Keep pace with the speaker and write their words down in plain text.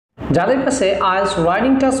যাদের কাছে IELTS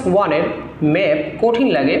writing task 1 এর ম্যাপ কঠিন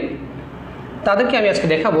লাগে তাদেরকে আমি আজকে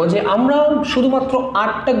দেখাবো যে আমরা শুধুমাত্র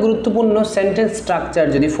 8টা গুরুত্বপূর্ণ সেন্টেন্স স্ট্রাকচার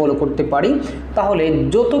যদি ফলো করতে পারি তাহলে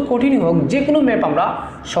যত কঠিন হোক যে কোনো ম্যাপ আমরা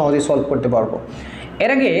সহজে সলভ করতে পারবো।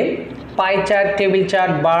 এর আগে pie chart, table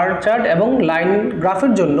chart, bar chart এবং লাইন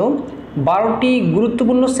গ্রাফের জন্য 12টি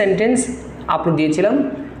গুরুত্বপূর্ণ সেন্টেন্স আপলোড দিয়েছিলাম,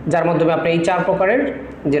 যার মাধ্যমে আপনি এই 4 প্রকারের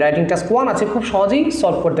যে রাইটিং টাস্ক 1 আছে খুব সহজেই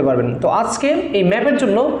সলভ করতে পারবেন। তো আজকে এই ম্যাপের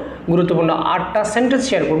জন্য গুরুত্বপূর্ণ 8টা সেন্টেন্স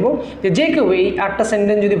শেয়ার করব, যে কেউ এই 8টা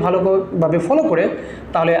সেন্টেন্স যদি ভালোভাবে ফলো করে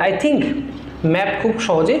তাহলে আই থিঙ্ক ম্যাপ খুব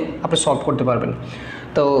সহজে আপনি সলভ করতে পারবেন।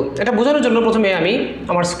 তো এটা বোঝানোর জন্য প্রথমে আমি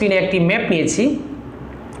আমার স্ক্রিনে একটি ম্যাপ নিয়েছি।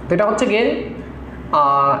 তো এটা হচ্ছে গিয়ে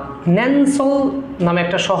ন্যানসল নামে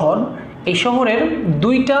একটা শহর। এই শহরের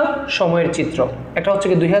 2টা সময়ের চিত্র, একটা হচ্ছে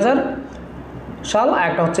গিয়ে 2000 সাল আর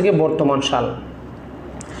একটা হচ্ছে গিয়ে বর্তমান সাল।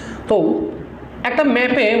 তো একটা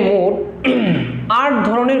ম্যাপে মোট 8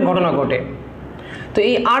 ধরনের ঘটনা ঘটে। তো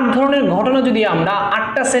এই 8 ধরনের ঘটনা যদি আমরা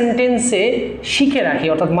 8টা সেন্টেন্সে শিখে রাখি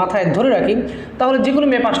অর্থাৎ মাথায় ধরে রাখি তাহলে যে কোনো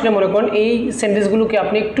ম্যাপ আসলে মনে করেন এই সেন্টেন্সগুলোকে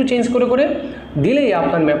আপনি একটু চেঞ্জ করে করে দিলেই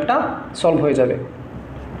আপনার ম্যাপটা সলভ হয়ে যাবে।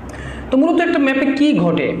 তো মূলত একটা ম্যাপে কি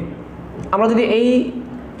ঘটে আমরা যদি এই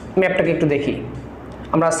ম্যাপটাকে একটু দেখি,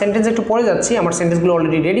 আমরা সেন্টেন্স একটু পড়ে যাচ্ছি, আমার সেন্টেন্সগুলো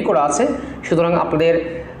অলরেডি রেডি করা আছে, সুতরাং আপনাদের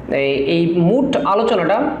এই মোট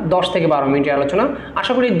আলোচনাটা 10 থেকে 12 মিনিটের আলোচনা।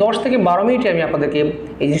 আশা করি 10 থেকে 12 মিনিটে আমি আপনাদেরকে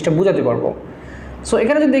এই জিনিসটা বোঝাতে পারবো। সো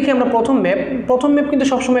এখানে যদি দেখি আমরা প্রথম ম্যাপ কিন্তু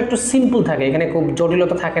সবসময় একটু সিম্পল থাকে, এখানে খুব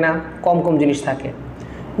জটিলতা থাকে না, কম কম জিনিস থাকে।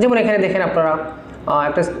 যেমন এখানে দেখেন আপনারা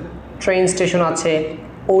একটা ট্রেন স্টেশন আছে,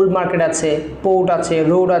 ওল্ড মার্কেট আছে, পোর্ট আছে,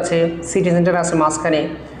 রোড আছে, সিটি সেন্টার আছে, মাঝখানে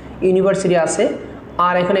ইউনিভার্সিটি আছে,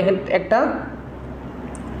 আর এখানে একটা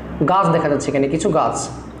গাছ দেখা যাচ্ছে, এখানে কিছু গাছ।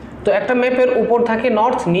 তো একটা ম্যাপের উপর থাকে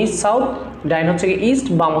নর্থ, নিচ, সাউথ, ডাইন হচ্ছে কি ইস্ট,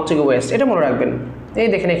 বাম হচ্ছে কি ওয়েস্ট। এটা মনে রাখবেন। এই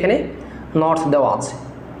দেখেন এখানে নর্থ দেওয়া আছে,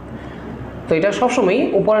 তো এটা সবসময়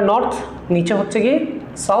উপরে নর্থ, নিচে হচ্ছে কি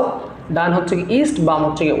সাউথ, ডান হচ্ছে কি ইস্ট, বাম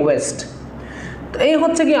হচ্ছে কি ওয়েস্ট। তো এই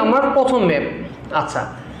হচ্ছে কি আমার প্রথম ম্যাপ। আচ্ছা,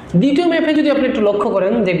 দ্বিতীয় ম্যাপে যদি আপনি একটু লক্ষ্য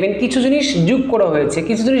করেন দেখবেন কিছু জিনিস যোগ করা হয়েছে,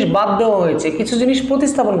 কিছু জিনিস বাদ দেওয়া হয়েছে, কিছু জিনিস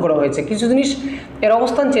প্রতিস্থাপন করা হয়েছে, কিছু জিনিস এর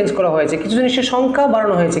অবস্থান চেঞ্জ করা হয়েছে, কিছু জিনিসের সংখ্যা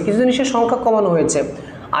বাড়ানো হয়েছে, কিছু জিনিসের সংখ্যা কমানো হয়েছে,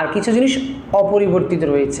 আর কিছু জিনিস অপরিবর্তিত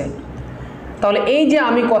রয়েছে। তাহলে এই যে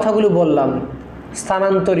আমি কথাগুলো বললাম,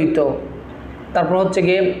 স্থানান্তরিত, তারপর হচ্ছে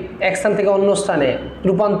গিয়ে এক স্থান থেকে অন্য স্থানে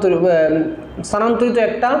স্থানান্তরিত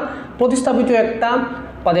একটা, প্রতিস্থাপিত একটা,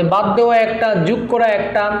 পদে বাদ দেওয়া একটা, যোগ করা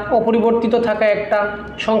একটা, অপরিবর্তিত থাকা একটা,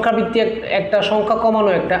 সংখ্যাভিত্তিক একটা, সংখ্যা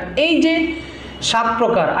কমানো একটা, এই যে 7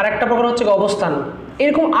 প্রকার। আর একটা প্রকার হচ্ছে অবস্থান।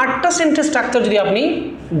 এরকম 8টা সেন্টেন্স স্ট্রাকচার যদি আপনি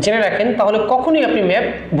জেনে রাখেন তাহলে কখনোই আপনি ম্যাপ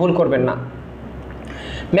ভুল করবেন না।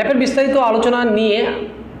 ম্যাপের বিস্তারিত আলোচনা নিয়ে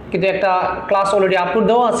কিন্তু একটা ক্লাস অলরেডি আপলোড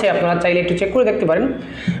দেওয়া আছে, আপনারা চাইলে একটু চেক করে দেখতে পারেন।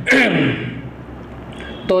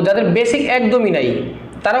 তো যাদের বেসিক একদমই নাই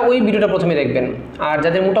তারা ওই ভিডিওটা প্রথমে দেখবেন, আর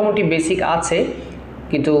যাদের মোটামুটি বেসিক আছে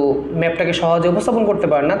কিন্তু ম্যাপটাকে সহজে উপস্থাপন করতে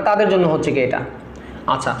পারেন না তাদের জন্য হচ্ছে কি এটা।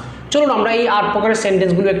 আচ্ছা, চলুন আমরা এই 8 প্রকারের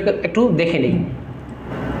সেন্টেন্সগুলো একটু দেখে নিই।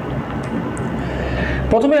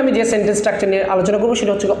 প্রথমে আমি যে সেন্টেন্স স্ট্রাকচার নিয়ে আলোচনা করবো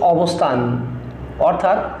সেটা হচ্ছে অবস্থান।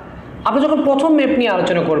 অর্থাৎ আপনি যখন প্রথম ম্যাপ নিয়ে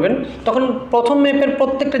আলোচনা করবেন তখন প্রথম ম্যাপের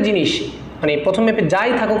প্রত্যেকটা জিনিস, মানে প্রথম ম্যাপে যাই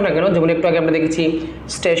থাকুক না কেন, যেমন একটু আগে আমরা দেখেছি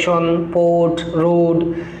স্টেশন, পোর্ট, রোড,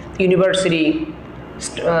 ইউনিভার্সিটি,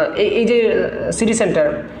 এই যে সিটি সেন্টার,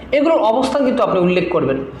 এগুলোর অবস্থান কিন্তু আপনি উল্লেখ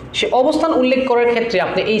করবেন। সে অবস্থান উল্লেখ করার ক্ষেত্রে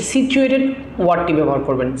আপনি এই সিচুয়েটেড ওয়ার্ডটি ব্যবহার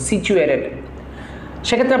করবেন, সিচুয়েটেড।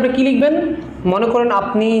 সেক্ষেত্রে আপনি কী লিখবেন? মনে করেন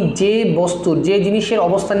আপনি যে বস্তুর, যে জিনিসের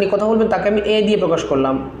অবস্থান নিয়ে কথা বলবেন তাকে আমি এ দিয়ে প্রকাশ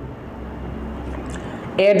করলাম,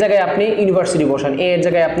 এর জায়গায় আপনি ইউনিভার্সিটি বসান, এর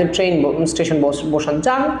জায়গায় আপনি ট্রেন স্টেশন বসান,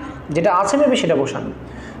 যান যেটা আছে ভেবে সেটা বসান।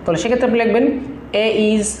 তাহলে সেক্ষেত্রে আপনি লিখবেন এ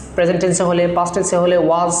ইজ, প্রেজেন্ট টেন্সে হলে, পাস্ট টেন্সে হলে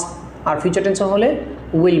ওয়াজ, আর ফিউচার টেন্সে হলে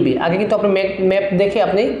উইল বি। আগে কিন্তু আপনি ম্যাপ দেখে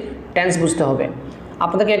আপনি টেন্স বুঝতে হবে।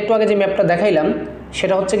 আপনাদেরকে একটু আগে যে ম্যাপটা দেখাইলাম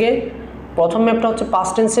সেটা হচ্ছে গিয়ে প্রথম ম্যাপটা হচ্ছে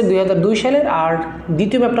পাস্ট টেন্সের 2002 সালের, আর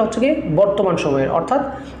দ্বিতীয় ম্যাপটা হচ্ছে গিয়ে বর্তমান সময়ের, অর্থাৎ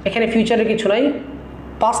এখানে ফিউচারের কিছু নাই,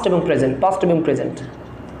 পাস্ট এবং প্রেজেন্ট।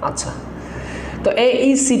 আচ্ছা, তো এ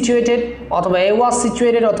ইজ সিচুয়েটেড অথবা এ ওয়াজ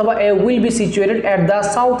সিচুয়েটেড অথবা এ will be situated at the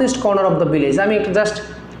south east corner of the village. আমি একটা জাস্ট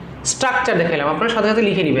স্ট্রাকচার দেখালাম, আপনারা সাথে সাথে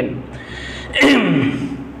লিখে নেবেন।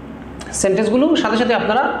 সেন্টেন্সগুলো সাথে সাথে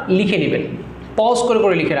আপনারা লিখে নেবেন, পজ করে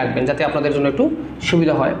করে লিখে রাখবেন যাতে আপনাদের জন্য একটু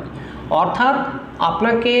সুবিধা হয়। অর্থাৎ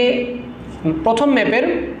আপনাকে প্রথম ম্যাপের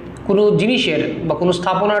কোনো জিনিসের বা কোনো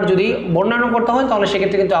স্থাপনার যদি বর্ণনা করতে হয় তাহলে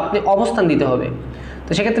সেক্ষেত্রে কিন্তু আপনি অবস্থান দিতে হবে।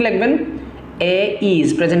 তো সেক্ষেত্রে লিখবেন এ ইজ,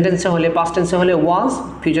 প্রেজেন্ট টেন্সে হলে, পাস্ট টেন্সে হলে ওয়াজ,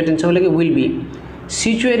 ফিউচার টেন্সে হলে কি will be,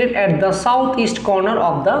 situated at the south east corner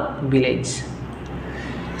of the village.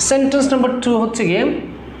 Sentence number 2 হচ্ছে গিয়ে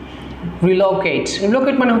রিলোকেট,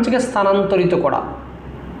 রিলোকেট মানে হচ্ছে কি স্থানান্তরিত করা।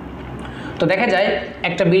 তো দেখা যায়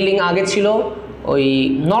একটা বিল্ডিং আগে ছিল ওই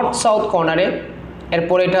নর্থ সাউথ কর্নারে,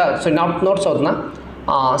 এরপরে এটা সরি নর্থ সাউথ না,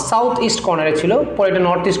 সাউথ ইস্ট কর্নারে ছিল, পরে এটা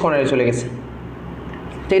নর্থ ইস্ট কর্নারে চলে গেছে।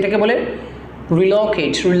 তো এটাকে বলে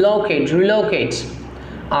রিলোকেট, রিলোকেট, রিলোকেট।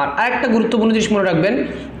 আর আরেকটা গুরুত্বপূর্ণ জিনিস মনে রাখবেন,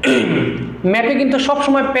 ম্যাপে কিন্তু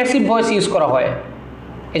সবসময় প্যাসিভ ভয়েস ইউজ করা হয়,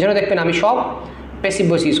 এই জন্য দেখবেন আমি সব প্যাসিভ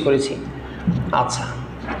ভয়েস ইউজ করেছি। আচ্ছা,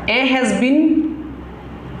 এ হ্যাজ বিন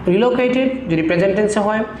রিলোকেটেড যদি প্রেজেন্ট টেন্সে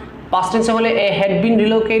হয়, পাস্ট টেন্সে হলে এ হ্যাড বিন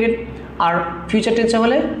রিলোকেটেড, আর ফিউচার টেন্সে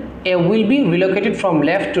হলে এ will be রিলোকেটেড from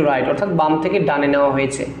left to right, অর্থাৎ বাম থেকে ডানে নেওয়া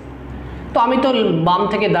হয়েছে। তো আমি তো বাম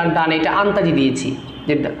থেকে ডানে এটা আন্তাজি দিয়েছি,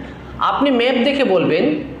 যেটা আপনি ম্যাপ দেখে বলবেন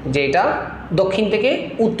যে এটা দক্ষিণ থেকে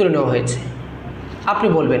উত্তরে নেওয়া হয়েছে, আপনি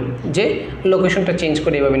বলবেন যে লোকেশনটা চেঞ্জ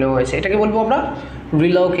করে এভাবে নেওয়া হয়েছে, এটাকে বলবো আমরা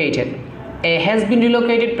রিলোকেটেড। এ হ্যাজ বিন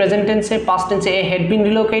রিলোকেটেড প্রেজেন্ট টেন্সে, পাস্ট টেন্সে এ হ্যাড বিন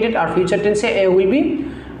রিলোকেটেড, আর ফিউচার টেন্সে এ will be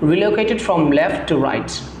রিলোকেটেড from left to right.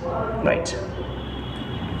 Right.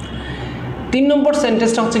 3 নম্বর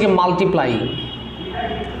সেন্টেন্সটা হচ্ছে কি মাল্টিপ্লাই।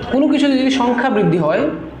 কোনো কিছু যদি সংখ্যা বৃদ্ধি হয়,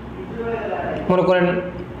 মনে করেন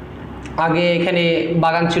আগে এখানে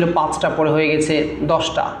বাগান ছিল 5টা, পরে হয়ে গেছে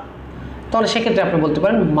 10টা, তাহলে সেক্ষেত্রে আপনি বলতে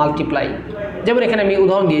পারেন মাল্টিপ্লাই। যেমন এখানে আমি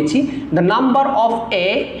উদাহরণ দিয়েছি, the number of A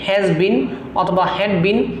has been অথবা হ্যাড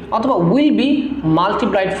বিন অথবা will be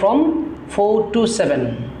multiplied from 4 to 7।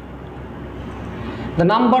 The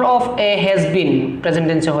number of A has been present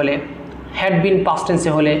টেন্সে হলে, হ্যাড বিন পাস্ট টেন্সে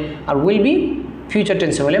হলে, আর উইল বি ফিউচার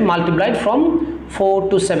টেন্সে হলে মাল্টিপ্লাইড ফ্রম 4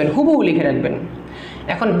 to 7 হুবহু লিখে রাখবেন।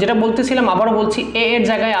 এখন যেটা বলতেছিলাম আবারও বলছি, এ এর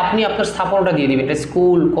জায়গায় আপনি আপনার স্থাপনাটা দিয়ে দিবেন,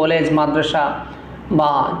 স্কুল, কলেজ, মাদ্রাসা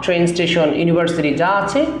বা ট্রেন স্টেশন, ইউনিভার্সিটি যা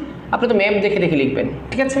আছে আপনি তো ম্যাপ দেখে দেখে লিখবেন,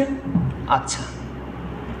 ঠিক আছে? আচ্ছা,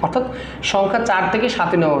 অর্থাৎ সংখ্যা 4 থেকে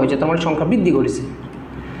 7 নেওয়া হয়েছে, তোমার সংখ্যা বৃদ্ধি করেছে।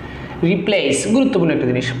 রিপ্লেস গুরুত্বপূর্ণ একটা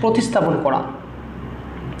জিনিস, প্রতিস্থাপন করা।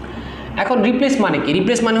 এখন রিপ্লেস মানে কি?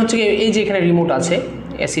 রিপ্লেস মানে হচ্ছে এই যে এখানে রিমোট আছে,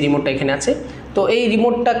 এসি রিমোটটা এখানে আছে, তো এই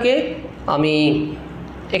রিমোটটাকে আমি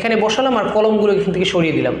এখানে বসালাম আর কলমগুলো এখান থেকে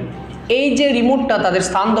সরিয়ে দিলাম, এই যে রিমোটটা তাদের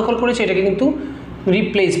স্থান দখল করেছে এটাকে কিন্তু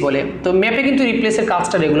রিপ্লেস বলে। তো ম্যাপে কিন্তু রিপ্লেসের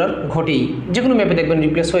কাজটা রেগুলার ঘটেই, যে কোনো ম্যাপে দেখবেন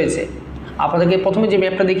রিপ্লেস হয়েছে। আপনাদেরকে প্রথমে যে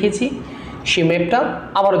ম্যাপটা দেখিয়েছি সেই ম্যাপটা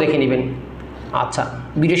আবারও দেখে নেবেন। আচ্ছা,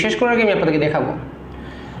 ভিডিও শেষ করার আগে আমি আপনাদেরকে দেখাবো।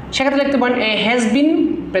 সেক্ষেত্রে লিখতে পারেন এ হ্যাজ বিন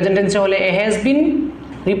প্রেজেন্ট টেন্সে হলে এ হ্যাজ বিন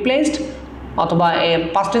রিপ্লেসড, অথবা এ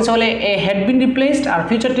পাস্ট টেন্সে হলে এ had been replaced, R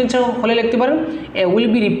future টেন্সে হলে লিখতে পারেন এ will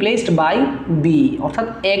be replaced by B, অর্থাৎ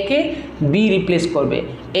এ কে বি রিপ্লেস করবে,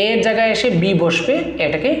 এর জায়গায় এসে বি বসবে,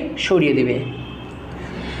 এটাকে সরিয়ে দেবে।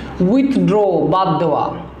 উইথড্র বাদ দেওয়া,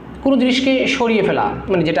 কোনো জিনিসকে সরিয়ে ফেলা,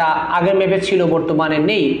 মানে যেটা আগের ম্যাপে ছিল বর্তমানে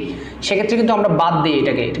নেই, সেক্ষেত্রে কিন্তু আমরা বাদ দিই,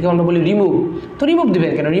 এটাকে আমরা বলি রিমুভ। তো রিমুভ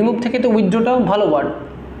দেবেন কেন? রিমুভ থেকে তো উইথড্রটাও ভালো ওয়ার্ড।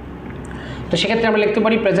 তো সেক্ষেত্রে আমরা লিখতে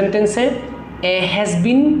পারি প্রেজেন্ট টেন্সে এ has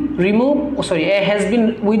been remove, A has been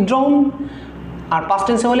withdrawn, R past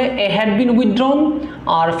টেন্সে হলে এ had been withdrawn,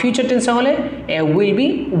 R future টেন্সে হলে এ উইল বি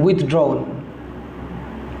উইথড্রন।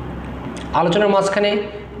 আলোচনার মাঝখানে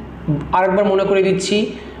আরেকবার মনে করে দিচ্ছি,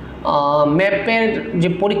 ম্যাপের যে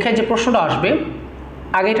পরীক্ষায় যে প্রশ্নটা আসবে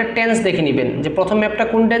আগে এটা টেন্স দেখে নেবেন, যে প্রথম ম্যাপটা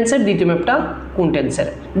কোন টেন্সের, দ্বিতীয় ম্যাপটা কোন টেন্সের।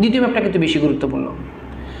 দ্বিতীয় ম্যাপটা কিন্তু বেশি গুরুত্বপূর্ণ।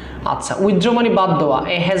 আচ্ছা, উইথড্র মানে বাদ দেওয়া,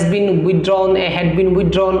 এ has been withdrawn, A had been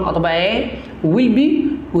withdrawn, অথবা এ উইল বি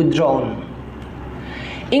উইথড্রন।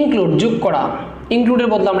 ইনক্লুড যোগ করা, ইনক্লুডের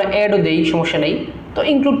বদলে আমরা অ্যাডও দেই, সমস্যা নেই। তো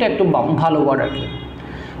ইনক্লুডটা একটু ভালো ওয়ার্ড আর কি।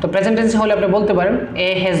 তো প্রেজেন্ট টেন্সে হলে আপনি বলতে পারেন এ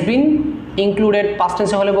হ্যাজ বিন ইনক্লুডেড, পাস্ট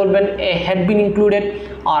টেন্সে হলে বলবেন এ had been included,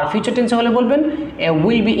 R future টেন্সে হলে বলবেন এ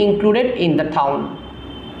will be included in the town.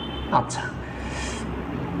 আচ্ছা,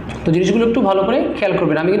 তো জিনিসগুলো একটু ভালো করে খেয়াল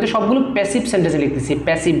করবেন। আমি কিন্তু সবগুলো প্যাসিভ সেন্টেন্সে লিখতেছি,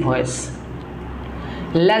 প্যাসিভ ভয়েস।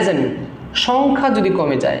 লেজেন্ড, সংখ্যা যদি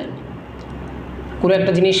কমে যায়, কোনো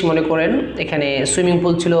একটা জিনিস মনে করেন এখানে সুইমিং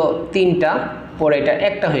পুল ছিল 3টা, পরে এটা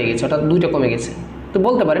 1টা হয়ে গেছে, অর্থাৎ 2টা কমে গেছে। তো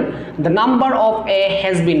বলতে পারেন the number of A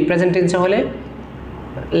has been present টেন্সে হলে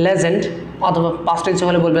লেজেন্ড, অথবা পাস্ট টেন্সে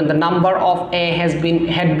হলে বলবেন the number of A has been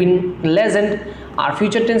had been legend, R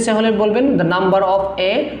future টেন্সে হলে বলবেন the number of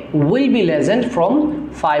A will be legend from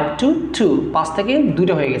 5 to 2, 5 থেকে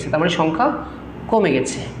 2টা হয়ে গেছে, তার মানে সংখ্যা কমে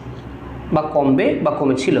গেছে বা কমবে বা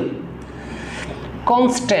কমেছিল।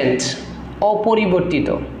 কনস্ট্যান্ট, অপরিবর্তিত।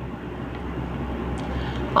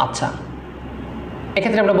 আচ্ছা,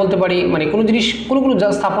 এক্ষেত্রে আমরা বলতে পারি মানে কোনো জিনিস কোনো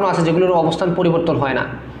স্থাপনা আছে যেগুলোর অবস্থান পরিবর্তন হয় না।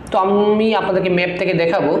 তো আমি আপনাদেরকে ম্যাপ থেকে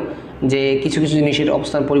দেখাবো যে কিছু কিছু জিনিসের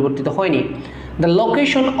অবস্থান পরিবর্তিত হয়নি। The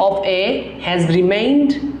location of A has remained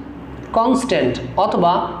constant,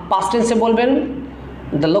 অথবা পাস্ট টেন্সে বলবেন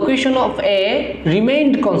the location of A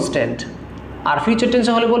remained constant, R future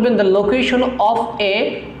টেন্সে হলে বলবেন the location of A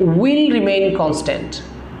will remain constant.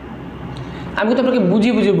 আমি কিন্তু আপনাকে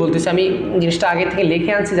বুঝিয়ে বলতেছি, আমি জিনিসটা আগে থেকে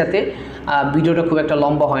লিখে আনছি যাতে ভিডিওটা খুব একটা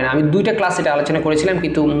লম্বা হয় না। আমি 2টা ক্লাস এটা আলোচনা করেছিলাম,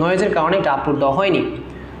 কিন্তু নয়েজের কারণে এটা আপলোড দেওয়া হয়নি।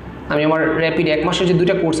 আমি আমার র্যাপিড 1 মাসের যে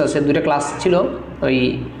 2টা কোর্স আছে, 2টা ক্লাস ছিল, ওই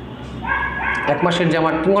 1 মাসের যে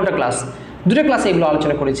আমার 3 ঘন্টা ক্লাস, 2টা ক্লাসে এগুলো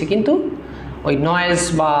আলোচনা করেছি, কিন্তু ওই নয়েজ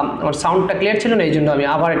বা আমার সাউন্ডটা ক্লিয়ার ছিল না, এই জন্য আমি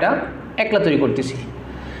আবার এটা একলা তৈরি করতেছি।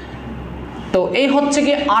 তো এই হচ্ছে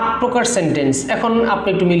কি 8 প্রকার সেন্টেন্স। এখন আপনি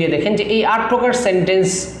একটু মিলিয়ে দেখেন যে এই 8 প্রকার সেন্টেন্স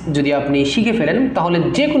যদি আপনি শিখে ফেলেন, তাহলে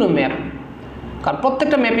যে কোনো ম্যাপ, কারণ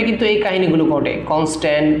প্রত্যেকটা ম্যাপে কিন্তু এই কাহিনীগুলো ঘটে,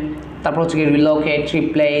 কনস্ট্যান্ট, তারপর হচ্ছে কি relocate,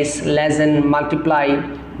 replace, lesson, multiply,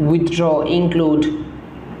 withdraw, include,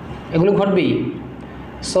 এগুলো ঘটবেই।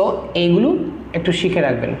 সো এইগুলো একটু শিখে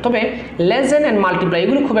রাখবেন। তবে লেসেন অ্যান্ড মাল্টিপ্লাই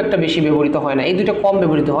এগুলো খুব একটা বেশি ব্যবহৃত হয় না, এই দুটো কম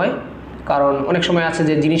ব্যবহৃত হয়, কারণ অনেক সময় আছে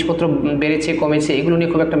যে জিনিসপত্র বেড়েছে কমেছে, এগুলো নিয়ে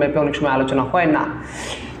খুব একটা ম্যাপে অনেক সময় আলোচনা হয় না।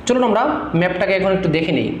 চলুন আমরা ম্যাপটাকে এখন একটু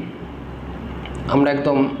দেখে নিই। আমরা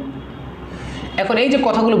একদম এখন এই যে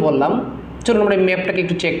কথাগুলো বললাম, চলুন আমরা এই ম্যাপটাকে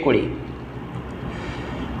একটু চেক করি।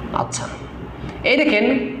 আচ্ছা, এই দেখেন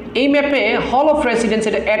এই ম্যাপে হল অফ রেসিডেন্স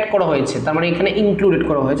এটা অ্যাড করা হয়েছে, তার মানে এখানে ইনক্লুডেড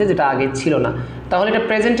করা হয়েছে, যেটা আগে ছিল না। তাহলে এটা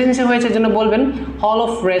প্রেজেন্ট টেন্সে হয়েছে, জন্য বলবেন hall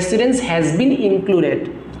of residence has been included.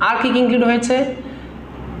 আর কি ইনক্লুড হয়েছে?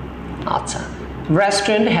 আচ্ছা,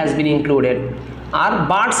 restaurant has been included. R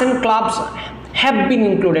birds and clubs have been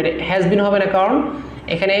included, has been হবে না, কারণ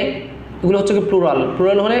এখানে এগুলো হচ্ছে কি প্লুরাল,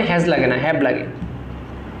 প্লুরাল হলে হ্যাজ লাগে না, হ্যাভ লাগে।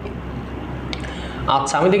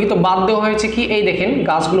 আচ্ছা, আমি দেখি তো বাদ দেওয়া হয়েছে কি, এই দেখেন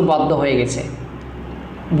গাছগুলো বাদ দেওয়া হয়ে গেছে,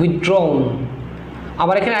 উইথড্রন।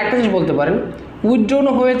 আবার এখানে একটা জিনিস বলতে পারেন, উইথড্রন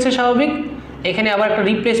হয়েছে স্বাভাবিক, এখানে আবার একটা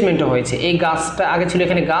রিপ্লেসমেন্টও হয়েছে। এই গাছটা আগে ছিল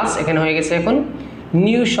এখানে গাছ, এখানে হয়ে গেছে এখন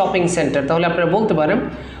নিউ শপিং সেন্টার। তাহলে আপনারা বলতে পারেন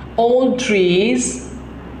all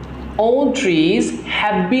trees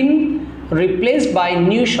have been replaced by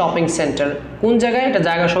new shopping center। কোন জায়গায়? এটা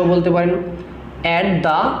জায়গা সহ বলতে পারেন at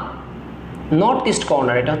the north east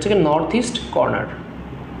corner, এটা হচ্ছে কি নর্থ ইস্ট কর্নার।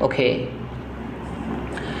 ওকে,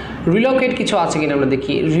 রিলোকেট কিছু আছে কিনা আমরা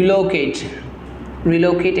দেখি।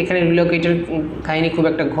 রিলোকেট এখানে রিলোকেটের কাহিনী খুব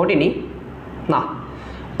একটা ঘটেনি না।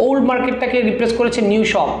 ওল্ড মার্কেটটাকে রিপ্লেস করেছে নিউ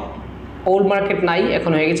শপ, ওল্ড মার্কেট নাই,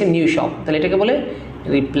 এখন হয়ে গেছে নিউ শপ, তাহলে এটাকে বলে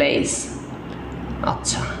রিপ্লেস।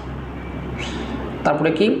 আচ্ছা,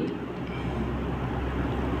 তারপরে কি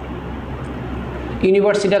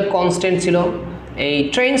ইউনিভার্সিটিটা কনস্ট্যান্ট ছিল। এই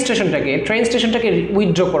ট্রেন স্টেশনটাকে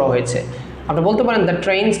উইথড্র করা হয়েছে। আপনি বলতে পারেন the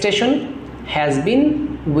train station has been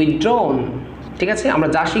withdrawn. ঠিক আছে, আমরা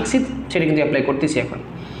যা শিখছি সেটা কিন্তু অ্যাপ্লাই করতেছি এখন।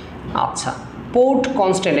 আচ্ছা, পোর্ট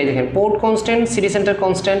কনস্ট্যান্ট, এই দেখেন port constant, city centre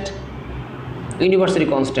constant, university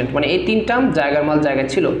constant, মানে এই তিনটা জায়গার মাল জায়গায়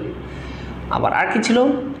ছিল। আবার আর কি ছিল,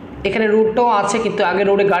 এখানে রোডটাও আছে, কিন্তু আগে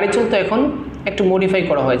রোডে গাড়ি চলতো, এখন একটু মডিফাই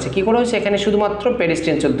করা হয়েছে। কি করা হয়েছে? এখানে শুধুমাত্র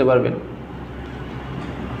পেডেস্ট্রিয়ান চলতে পারবেন।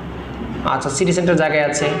 আচ্ছা, সিটি সেন্টার জায়গায়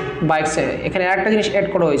আছে, বাইক, এখানে আরেকটা জিনিস অ্যাড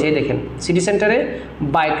করা হয়েছে, এই দেখেন সিটি সেন্টারে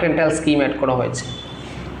বাইক রেন্টাল স্কিম অ্যাড করা হয়েছে।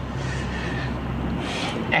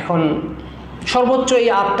 এখন সর্বোচ্চ এই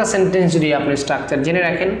 8টা সেন্টেন্স যদি আপনি স্ট্রাকচার জেনে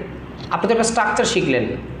রাখেন, আপনি তো একটা স্ট্রাকচার শিখলেন,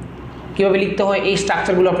 কীভাবে লিখতে হয় এই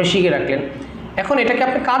স্ট্রাকচারগুলো আপনি শিখে রাখলেন। এখন এটাকে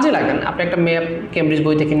আপনি কাজে লাগান, আপনি একটা ম্যাপ কেমব্রিজ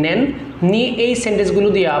বই থেকে নেন, নিয়ে এই সেন্টেন্সগুলো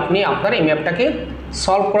দিয়ে আপনি আপনার এই ম্যাপটাকে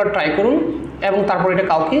সলভ করার ট্রাই করুন, এবং তারপর এটা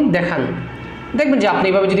কাউকে দেখান। দেখবেন যে আপনি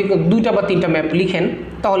এইভাবে যদি 2টা বা 3টা ম্যাপ লিখেন,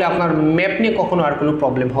 তাহলে আপনার ম্যাপ নিয়ে কখনো আর কোনো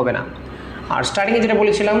প্রবলেম হবে না। আর স্টার্টিংয়ে যেটা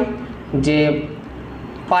বলেছিলাম যে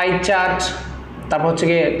পাই চার্ট, তারপর হচ্ছে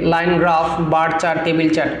গিয়ে line graph, bar chart, table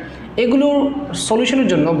chart, এগুলোর সলিউশনের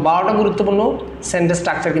জন্য 12টা গুরুত্বপূর্ণ সেন্টেন্স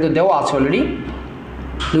স্ট্রাকচার কিন্তু দেওয়া আছে অলরেডি।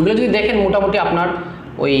 এগুলো যদি দেখেন, মোটামুটি আপনার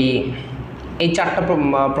ওই এই 4টা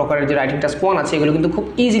প্রকারের যে রাইটিং টাস্ক 1 আছে, এগুলো কিন্তু খুব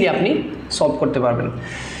ইজিলি আপনি সলভ করতে পারবেন।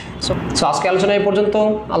 সো আজকে আলোচনা এই পর্যন্ত।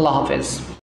 আল্লাহ হাফেজ।